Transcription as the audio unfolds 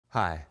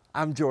Hi,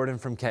 I'm Jordan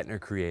from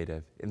Kettner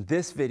Creative. In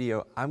this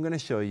video, I'm going to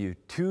show you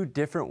two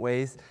different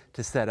ways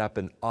to set up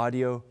an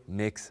audio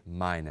mix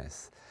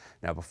minus.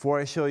 Now,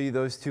 before I show you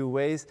those two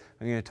ways,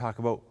 I'm going to talk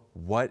about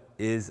what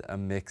is a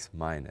mix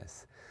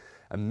minus.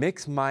 A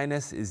mix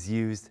minus is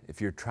used if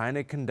you're trying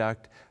to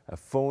conduct a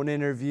phone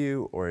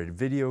interview or a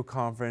video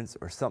conference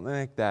or something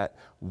like that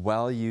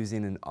while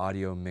using an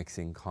audio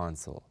mixing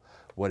console.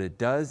 What it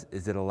does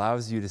is it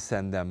allows you to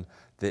send them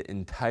the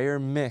entire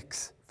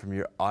mix from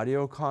your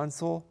audio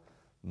console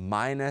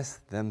minus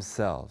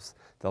themselves.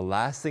 The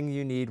last thing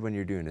you need when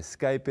you're doing a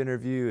Skype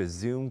interview, a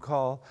Zoom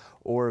call,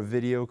 or a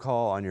video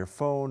call on your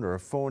phone or a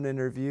phone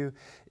interview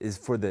is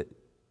for the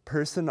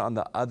person on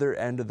the other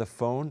end of the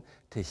phone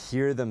to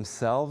hear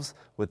themselves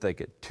with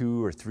like a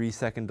 2 or 3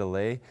 second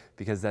delay,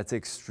 because that's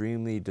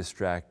extremely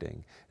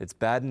distracting. It's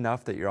bad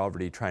enough that you're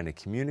already trying to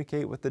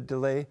communicate with the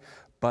delay,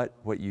 but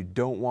what you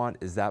don't want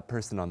is that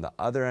person on the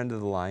other end of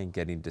the line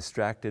getting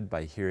distracted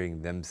by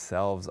hearing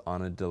themselves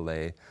on a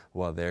delay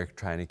while they're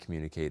trying to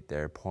communicate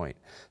their point.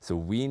 So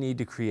we need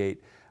to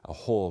create a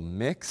whole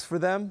mix for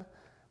them,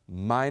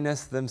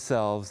 minus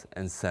themselves,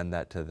 and send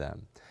that to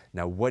them.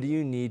 Now, what do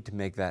you need to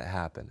make that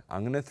happen?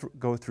 I'm going to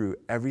go through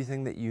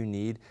everything that you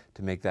need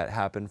to make that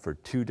happen for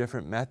two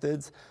different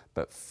methods,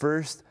 but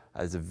first,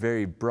 as a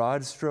very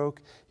broad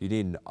stroke, you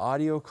need an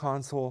audio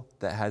console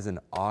that has an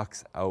aux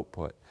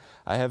output.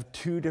 I have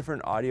two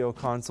different audio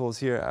consoles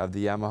here. I have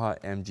the Yamaha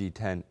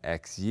MG10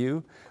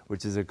 XU,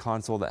 which is a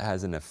console that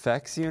has an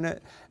effects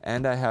unit,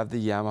 and I have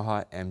the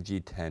Yamaha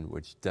MG10,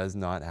 which does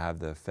not have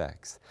the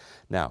effects.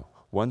 Now,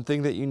 one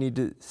thing that you need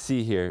to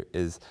see here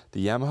is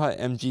the Yamaha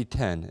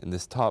MG10 in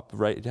this top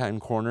right-hand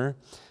corner,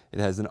 it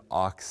has an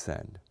aux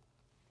send.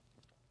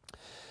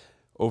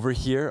 Over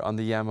here on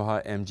the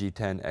Yamaha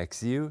MG10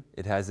 XU,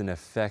 it has an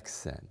effects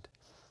send.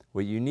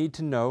 What you need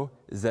to know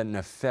is that an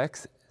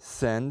effects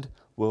send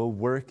will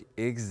work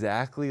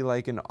exactly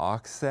like an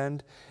aux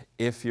send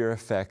if your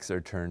effects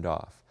are turned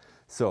off.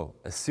 So,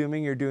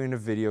 assuming you're doing a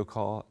video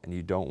call and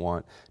you don't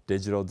want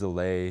digital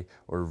delay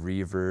or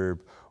reverb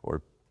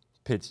or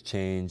pitch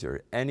change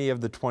or any of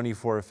the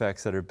 24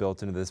 effects that are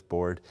built into this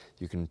board,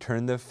 you can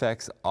turn the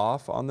effects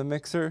off on the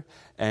mixer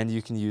and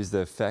you can use the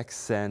effects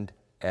send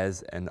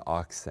as an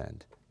aux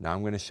send. Now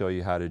I'm going to show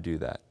you how to do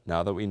that.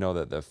 Now that we know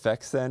that the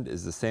effects send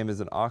is the same as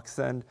an aux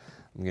send,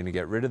 I'm going to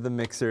get rid of the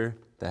mixer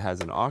that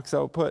has an aux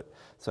output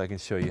so I can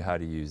show you how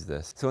to use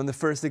this. So in the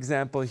first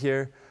example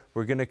here,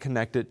 we're going to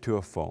connect it to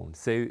a phone.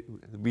 Say,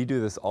 we do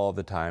this all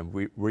the time.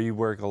 We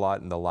work a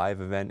lot in the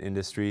live event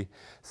industry,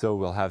 so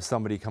we'll have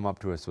somebody come up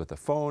to us with a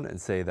phone and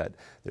say that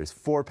there's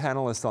 4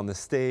 panelists on the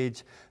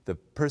stage. The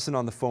person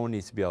on the phone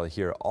needs to be able to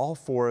hear all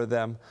 4 of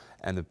them,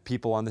 and the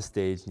people on the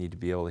stage need to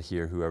be able to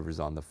hear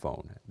whoever's on the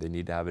phone. They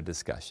need to have a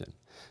discussion.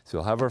 So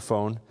we'll have our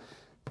phone.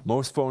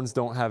 Most phones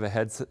don't have a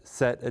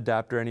headset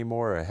adapter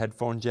anymore or a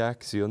headphone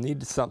jack, so you'll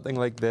need something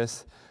like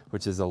this,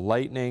 which is a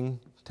lightning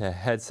to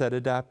headset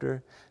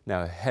adapter.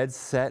 Now, a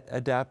headset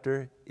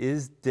adapter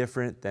is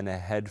different than a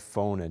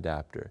headphone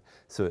adapter.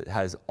 So it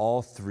has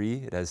all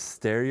 3. It has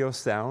stereo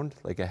sound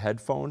like a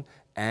headphone,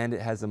 and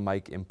it has a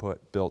mic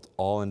input built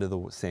all into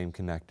the same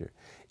connector.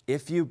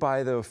 If you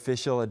buy the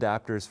official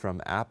adapters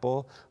from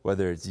Apple,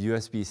 whether it's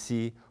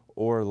USB-C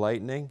or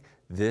Lightning,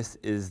 this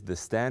is the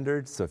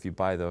standard. So if you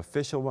buy the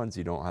official ones,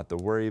 you don't have to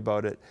worry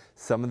about it.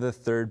 Some of the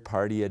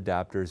third-party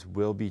adapters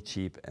will be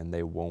cheap and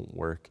they won't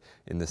work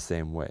in the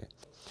same way.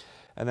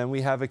 And then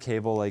we have a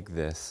cable like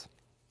this.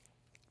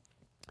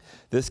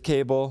 This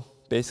cable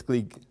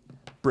basically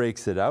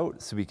breaks it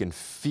out so we can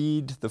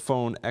feed the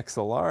phone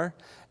XLR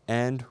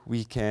and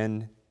we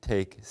can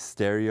take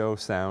stereo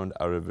sound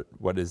out of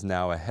what is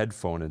now a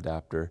headphone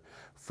adapter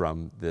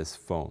from this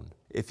phone.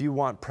 If you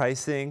want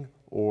pricing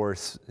or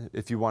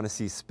if you want to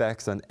see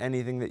specs on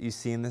anything that you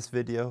see in this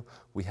video,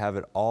 we have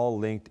it all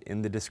linked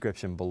in the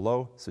description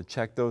below. So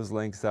check those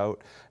links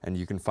out and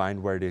you can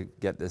find where to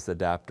get this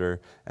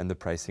adapter and the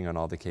pricing on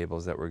all the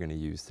cables that we're going to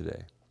use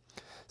today.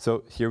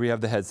 So here we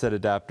have the headset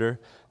adapter.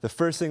 The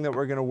first thing that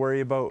we're going to worry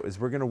about is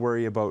we're going to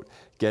worry about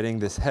getting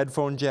this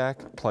headphone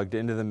jack plugged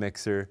into the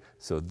mixer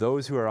so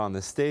those who are on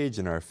the stage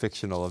in our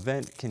fictional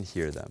event can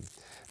hear them.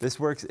 This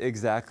works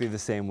exactly the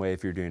same way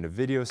if you're doing a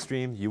video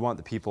stream. You want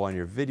the people on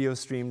your video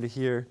stream to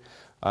hear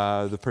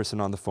the person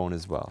on the phone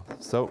as well.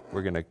 So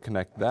we're going to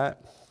connect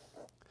that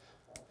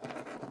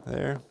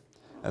there,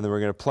 and then we're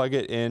going to plug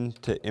it in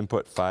to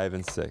input 5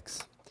 and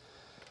 6.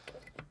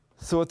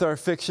 So with our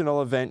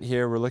fictional event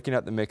here, we're looking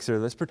at the mixer.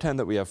 Let's pretend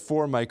that we have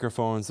 4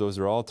 microphones. Those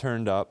are all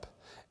turned up,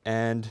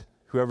 and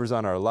whoever's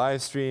on our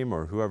live stream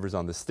or whoever's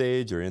on the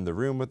stage or in the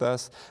room with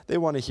us, they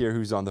want to hear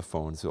who's on the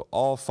phone. So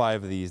all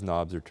 5 of these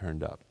knobs are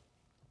turned up.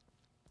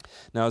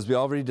 Now, as we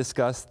already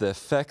discussed, the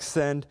effects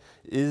send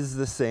is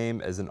the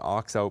same as an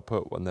aux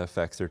output when the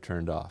effects are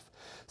turned off.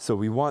 So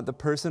we want the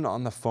person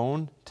on the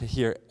phone to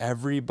hear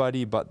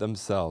everybody but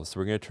themselves. So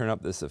we're going to turn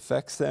up this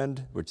effects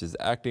send, which is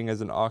acting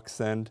as an aux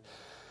send.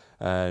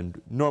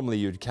 And normally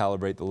you'd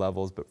calibrate the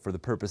levels, but for the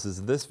purposes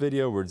of this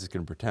video, we're just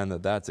going to pretend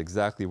that that's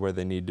exactly where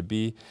they need to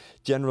be.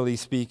 Generally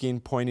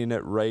speaking, pointing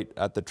it right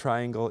at the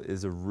triangle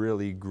is a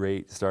really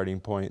great starting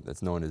point.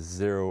 That's known as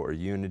zero or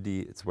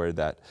unity. It's where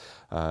that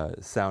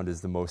sound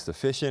is the most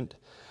efficient.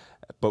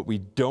 But we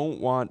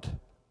don't want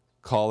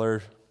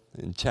caller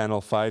in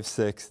channel 5,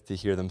 6 to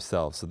hear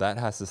themselves. So that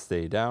has to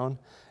stay down.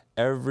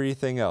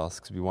 Everything else,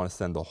 because we want to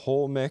send the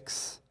whole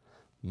mix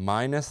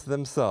minus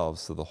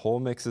themselves. So the whole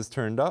mix is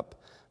turned up,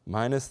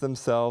 minus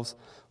themselves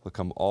will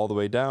come all the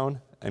way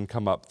down and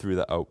come up through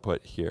the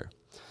output here.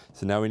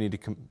 So now we need to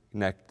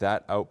connect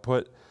that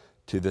output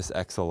to this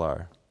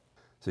XLR.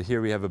 So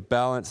here we have a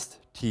balanced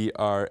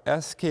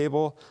TRS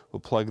cable.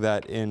 We'll plug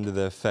that into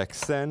the effects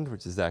send,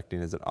 which is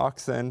acting as an aux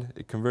send.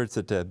 It converts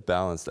it to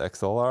balanced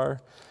XLR.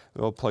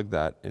 We'll plug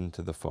that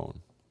into the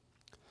phone.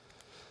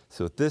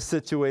 So with this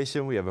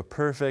situation, we have a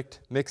perfect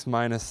mix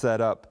minus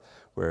setup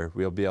where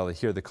we'll be able to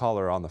hear the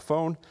caller on the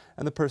phone,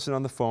 and the person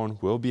on the phone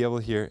will be able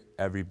to hear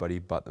everybody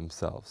but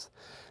themselves.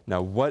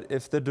 Now, what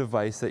if the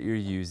device that you're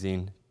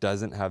using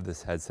doesn't have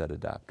this headset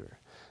adapter?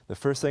 The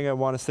first thing I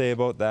want to say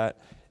about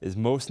that is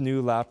most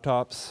new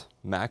laptops,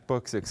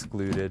 MacBooks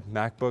excluded,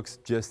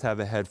 MacBooks just have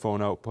a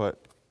headphone output.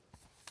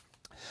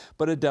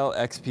 But a Dell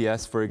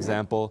XPS, for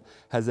example,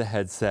 has a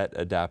headset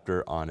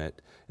adapter on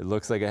it. It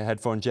looks like a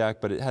headphone jack,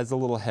 but it has a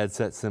little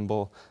headset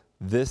symbol.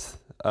 This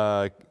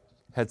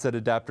headset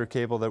adapter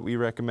cable that we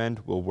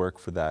recommend will work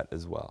for that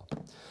as well.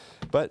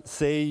 But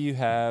say you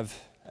have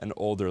an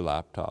older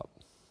laptop.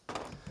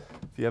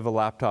 If you have a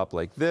laptop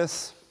like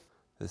this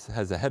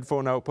has a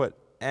headphone output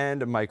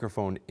and a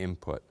microphone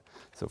input.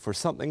 So for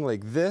something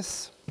like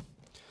this,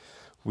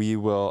 we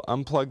will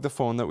unplug the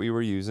phone that we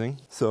were using.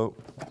 So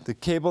the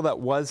cable that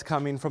was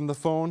coming from the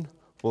phone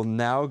will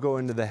now go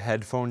into the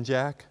headphone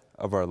jack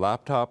of our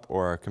laptop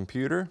or our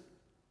computer.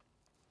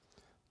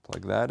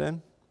 Plug that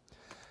in.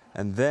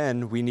 And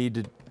then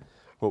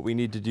what we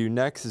need to do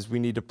next is we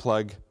need to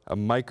plug a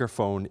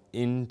microphone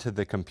into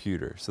the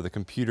computer so the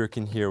computer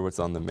can hear what's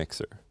on the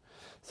mixer.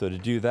 So to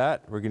do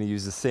that, we're going to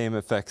use the same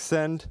effects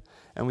send,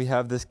 and we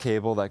have this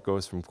cable that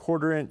goes from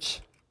 1/4 inch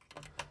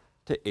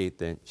to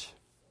 1/8 inch.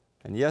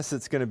 And yes,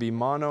 it's going to be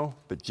mono,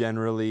 but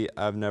generally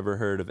I've never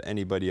heard of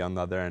anybody on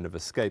the other end of a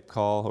Skype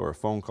call or a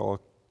phone call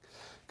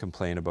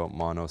complain about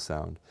mono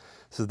sound.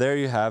 So there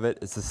you have it.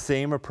 It's the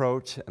same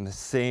approach and the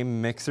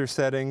same mixer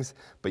settings,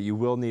 but you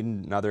will need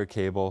another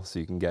cable so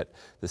you can get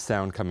the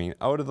sound coming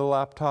out of the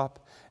laptop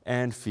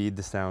and feed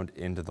the sound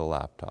into the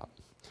laptop.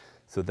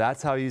 So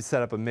that's how you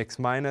set up a mix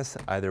minus,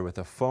 either with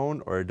a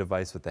phone or a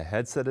device with a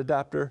headset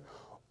adapter,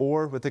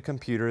 or with a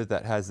computer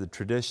that has the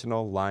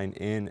traditional line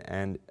in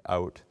and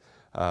out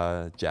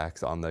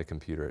jacks on the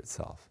computer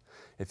itself.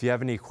 If you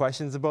have any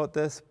questions about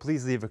this,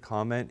 please leave a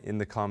comment in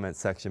the comment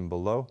section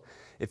below.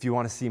 If you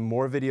want to see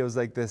more videos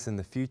like this in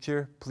the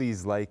future,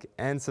 please like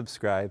and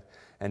subscribe.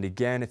 And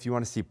again, if you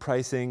want to see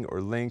pricing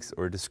or links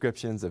or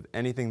descriptions of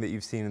anything that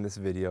you've seen in this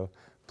video,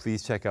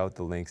 please check out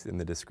the links in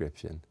the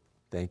description.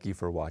 Thank you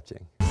for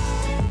watching.